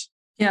hitch.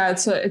 Yeah,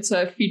 it's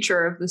a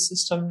feature of the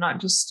system, not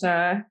just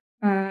a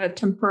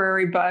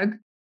temporary bug.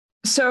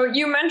 So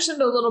you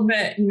mentioned a little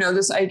bit,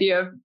 this idea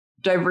of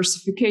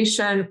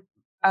diversification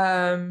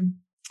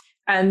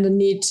and the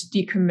need to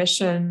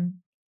decommission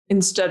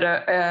instead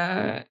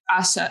of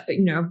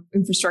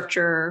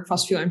infrastructure,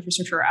 fossil fuel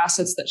infrastructure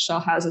assets that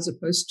Shell has, as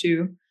opposed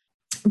to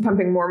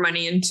pumping more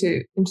money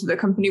into the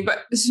company.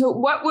 But so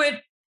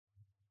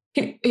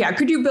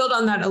could you build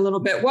on that a little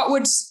bit? What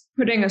would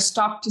putting a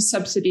stop to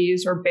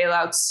subsidies or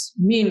bailouts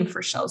mean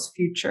for Shell's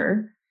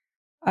future?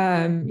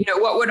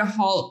 What would a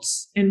halt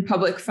in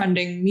public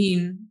funding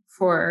mean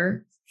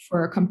for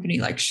a company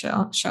like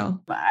Shell?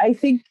 I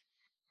think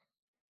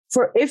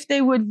if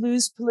they would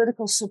lose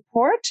political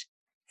support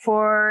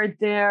for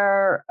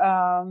their,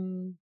 I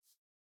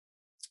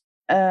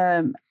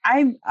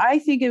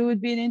think it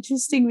would be an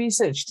interesting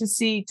research to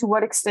see to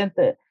what extent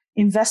the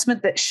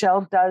investment that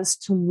Shell does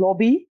to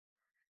lobby,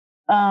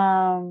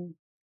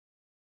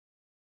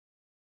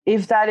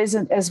 if that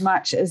isn't as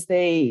much as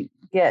they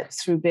get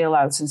through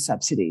bailouts and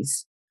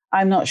subsidies.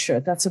 I'm not sure.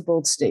 That's a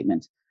bold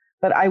statement,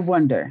 but I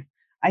wonder.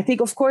 I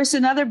think, of course,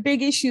 another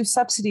big issue of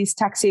subsidies,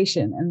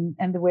 taxation,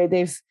 and the way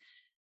they've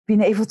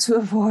been able to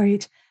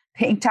avoid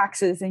paying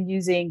taxes and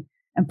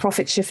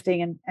profit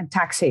shifting and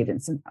tax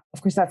havens. And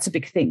of course, that's a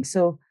big thing.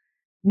 So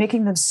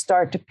making them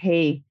start to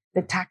pay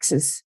the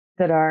taxes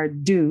that are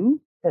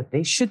due, that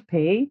they should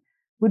pay,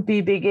 would be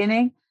a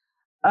beginning.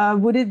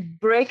 Would it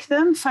break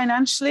them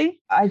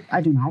financially? I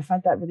don't know. I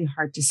find that really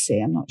hard to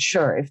say. I'm not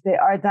sure. If they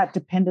are that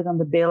dependent on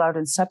the bailout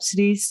and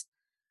subsidies,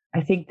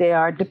 I think they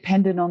are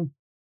dependent on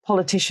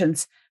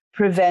politicians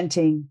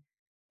preventing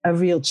a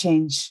real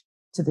change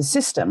to the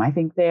system. I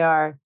think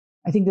the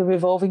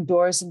revolving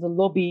doors and the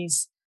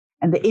lobbies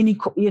and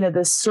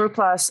the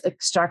surplus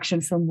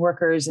extraction from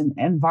workers and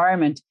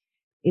environment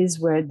is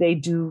where they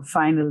do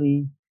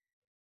finally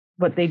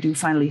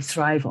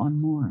thrive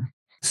on more.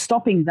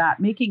 Stopping that,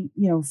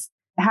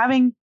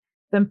 having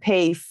them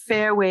pay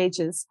fair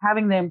wages,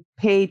 having them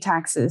pay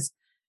taxes,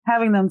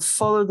 having them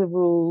follow the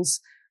rules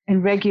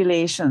and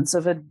regulations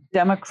of a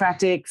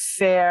democratic,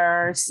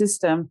 fair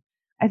system,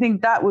 I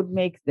think that would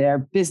make their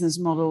business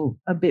model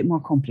a bit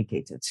more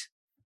complicated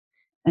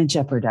and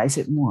jeopardize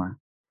it more.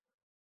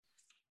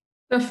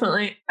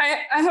 Definitely.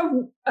 I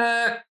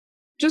have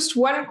just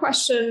one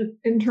question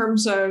in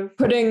terms of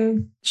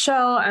putting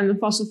Shell and the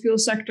fossil fuel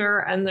sector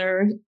and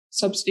their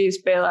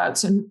subsidies,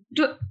 bailouts, and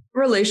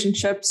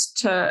relationships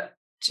to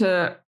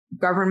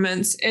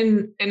governments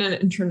in an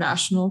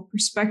international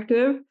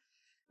perspective.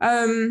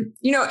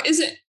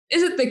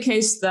 Is it the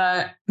case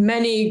that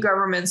many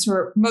governments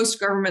or most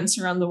governments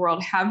around the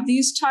world have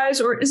these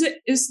ties, or is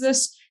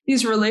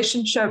these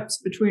relationships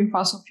between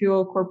fossil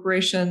fuel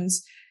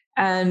corporations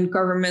and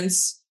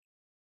governments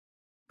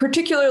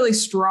particularly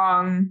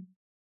strong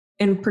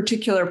in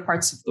particular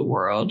parts of the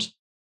world?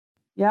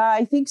 Yeah,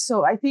 I think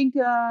so. I think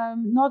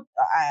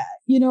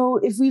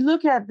if we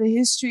look at the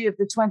history of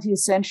the 20th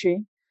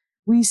century,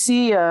 we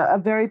see a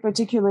very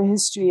particular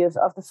history of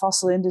the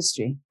fossil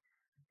industry.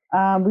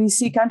 We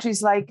see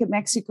countries like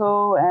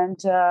Mexico and,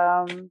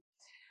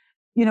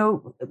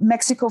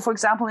 Mexico, for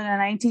example, in the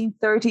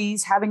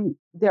 1930s, having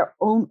their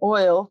own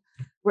oil,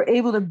 were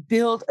able to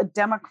build a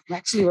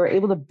democratic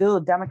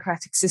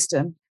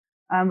system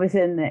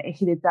within the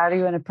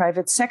ejidatario and a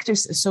private sector, a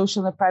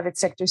social and a private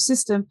sector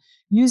system,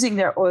 using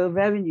their oil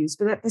revenues.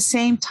 But at the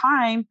same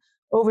time,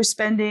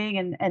 overspending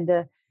and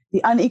the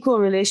unequal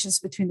relations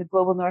between the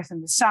global north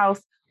and the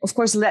south, of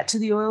course, led to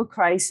the oil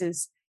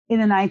crisis in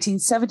the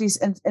 1970s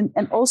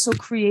and also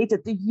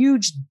created the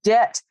huge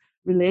debt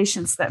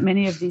relations that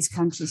many of these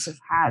countries have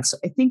had. So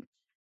I think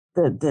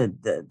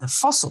the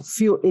fossil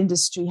fuel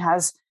industry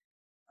has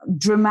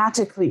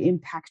dramatically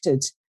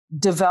impacted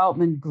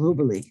development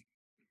globally.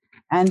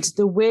 And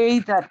the way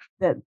that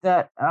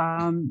the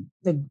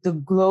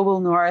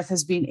global north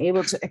has been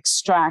able to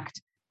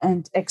extract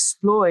and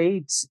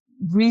exploit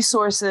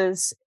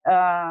resources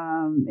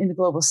in the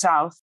global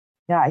south,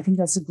 I think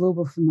that's a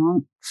global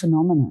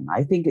phenomenon.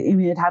 I think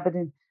it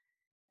happened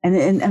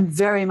and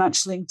very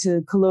much linked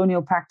to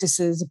colonial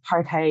practices,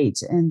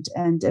 apartheid,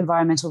 and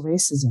environmental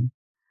racism.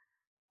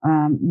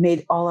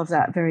 Made all of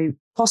that very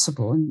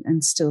possible,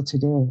 and still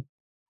today,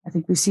 I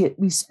think we see it.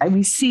 We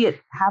see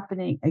it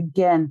happening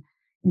again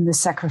in the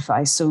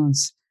sacrifice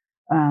zones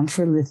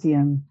for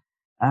lithium,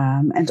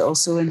 and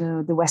also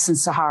in the Western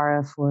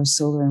Sahara for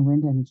solar and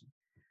wind energy.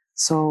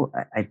 So,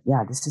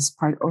 this is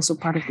also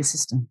part of the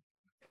system.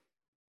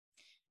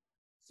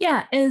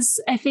 Yeah, as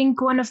I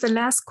think one of the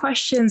last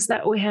questions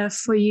that we have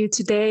for you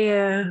today,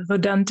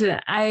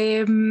 Rodanthe,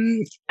 I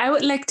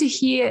would like to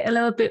hear a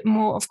little bit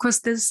more. Of course,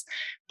 this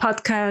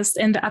podcast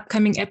and the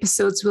upcoming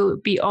episodes will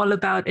be all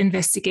about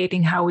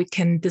investigating how we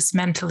can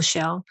dismantle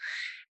Shell.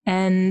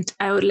 And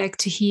I would like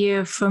to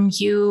hear from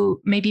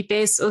you, maybe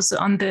based also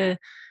on the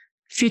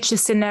future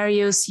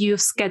scenarios you've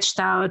sketched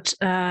out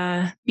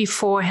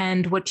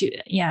beforehand,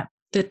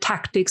 the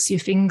tactics you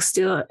think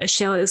still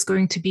Shell is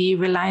going to be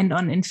reliant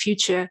on in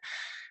future.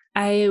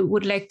 I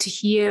would like to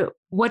hear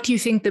what you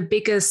think the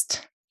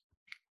biggest,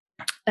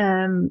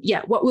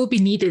 what will be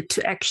needed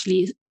to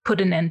actually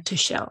put an end to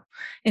Shell,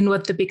 and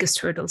what the biggest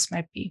hurdles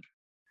might be.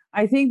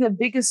 I think the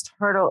biggest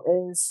hurdle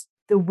is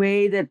the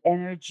way that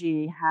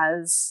energy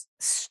has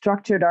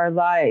structured our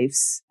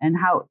lives, and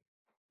how,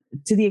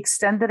 to the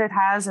extent that it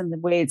has and the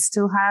way it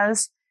still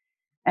has,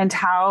 and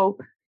how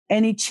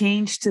any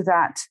change to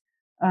that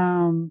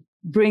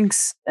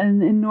brings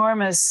an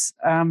enormous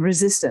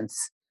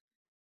resistance.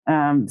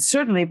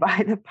 Certainly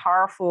by the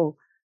powerful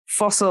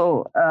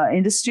fossil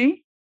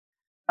industry,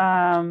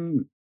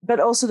 but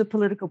also the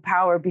political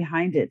power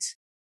behind it.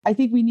 I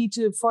think we need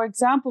to, for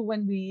example,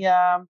 when the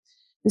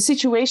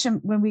situation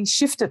when we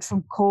shifted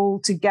from coal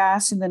to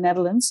gas in the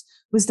Netherlands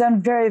was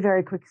done very,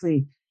 very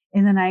quickly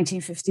in the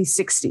 1950s,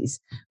 60s.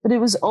 But it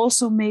was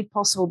also made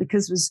possible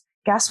because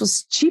gas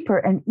was cheaper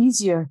and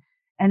easier,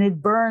 and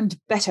it burned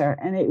better,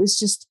 and it was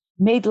just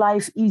made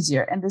life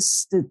easier. And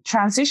the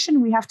transition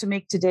we have to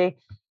make today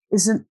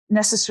isn't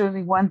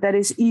necessarily one that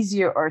is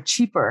easier or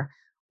cheaper,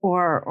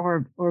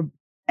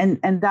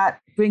 and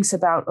that brings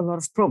about a lot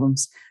of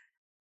problems.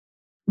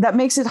 That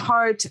makes it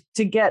hard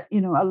to get,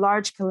 a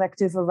large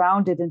collective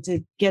around it, and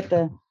to get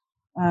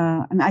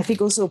and I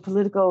think also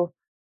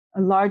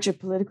a larger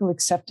political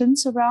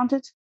acceptance around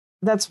it.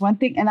 That's one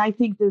thing. And I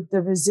think that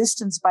the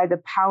resistance by the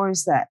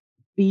powers that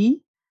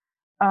be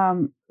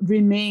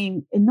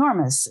remain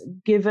enormous,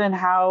 given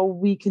how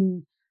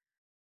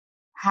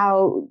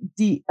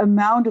the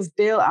amount of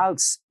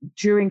bailouts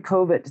during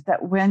COVID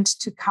that went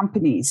to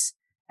companies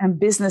and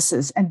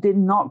businesses and did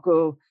not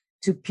go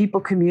to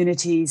people,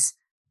 communities,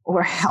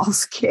 or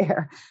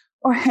healthcare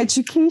or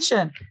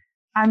education.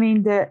 I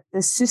mean, the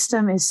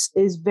system is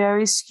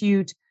very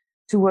skewed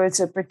towards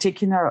a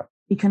particular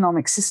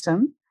economic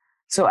system.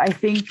 So I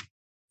think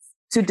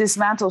to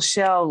dismantle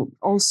Shell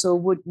also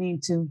would mean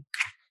to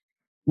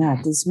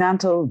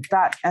dismantle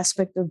that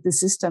aspect of the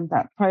system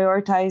that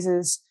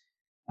prioritizes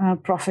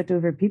profit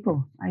over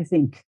people, I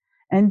think.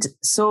 And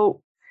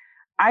so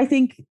I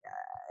think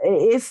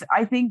if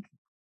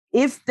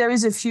there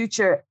is a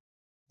future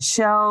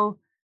Shell,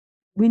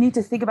 we need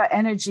to think about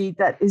energy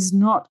that is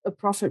not a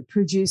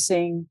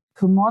profit-producing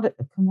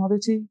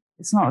commodity.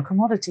 It's not a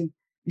commodity.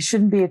 It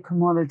shouldn't be a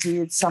commodity.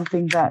 It's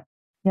something that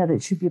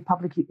should be a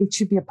public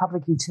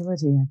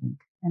utility, I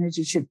think.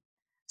 Energy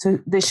so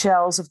the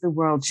Shells of the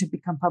world should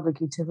become public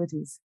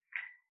utilities.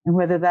 And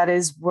whether that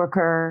is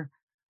worker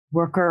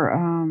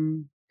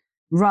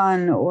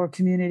run or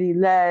community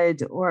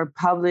led or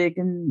public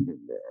and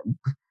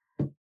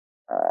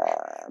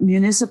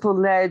municipal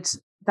led,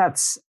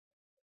 that's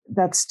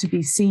to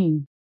be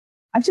seen.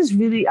 I'm just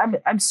really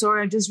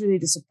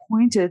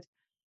disappointed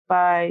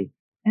by,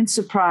 and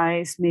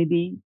surprised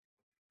maybe,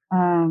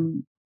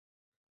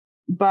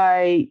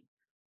 by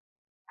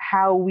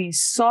how we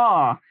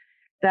saw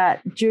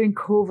that during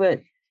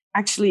COVID,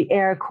 actually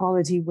air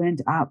quality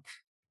went up,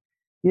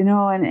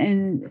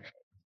 and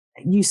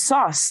you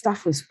saw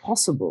stuff was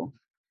possible,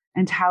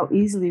 and how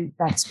easily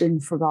that's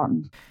been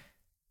forgotten.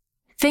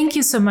 Thank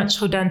you so much,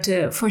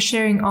 Rodanthe, for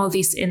sharing all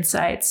these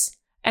insights.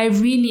 I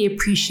really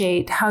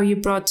appreciate how you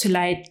brought to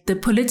light the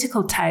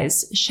political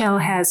ties Shell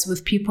has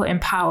with people in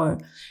power,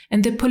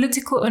 and the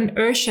political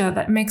inertia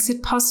that makes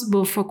it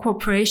possible for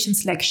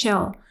corporations like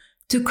Shell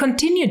to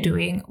continue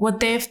doing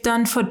what they've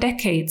done for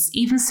decades,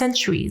 even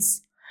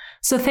centuries.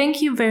 So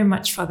thank you very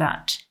much for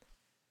that.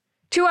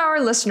 To our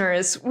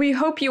listeners, we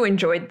hope you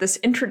enjoyed this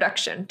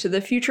introduction to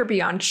the Future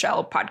Beyond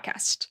Shell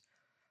podcast.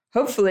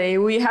 Hopefully,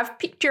 we have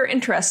piqued your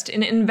interest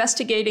in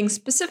investigating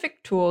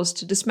specific tools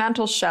to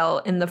dismantle Shell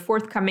in the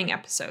forthcoming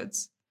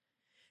episodes.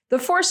 The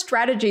 4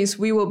 strategies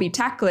we will be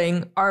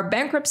tackling are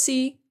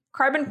bankruptcy,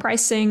 carbon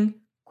pricing,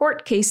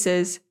 court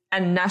cases,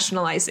 and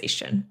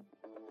nationalization.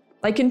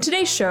 Like in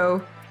today's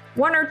show,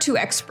 1 or 2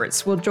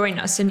 experts will join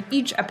us in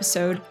each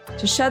episode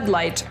to shed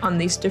light on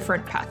these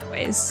different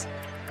pathways.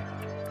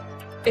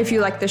 If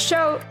you like the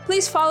show,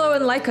 please follow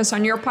and like us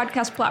on your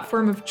podcast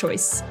platform of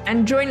choice,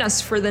 and join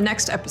us for the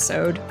next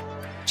episode.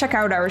 Check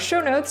out our show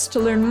notes to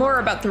learn more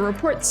about the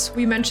reports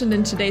we mentioned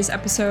in today's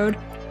episode,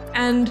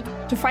 and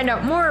to find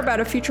out more about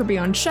A Future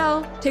Beyond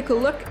Shell, take a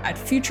look at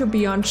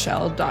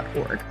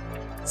futurebeyondshell.org.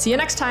 See you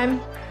next time!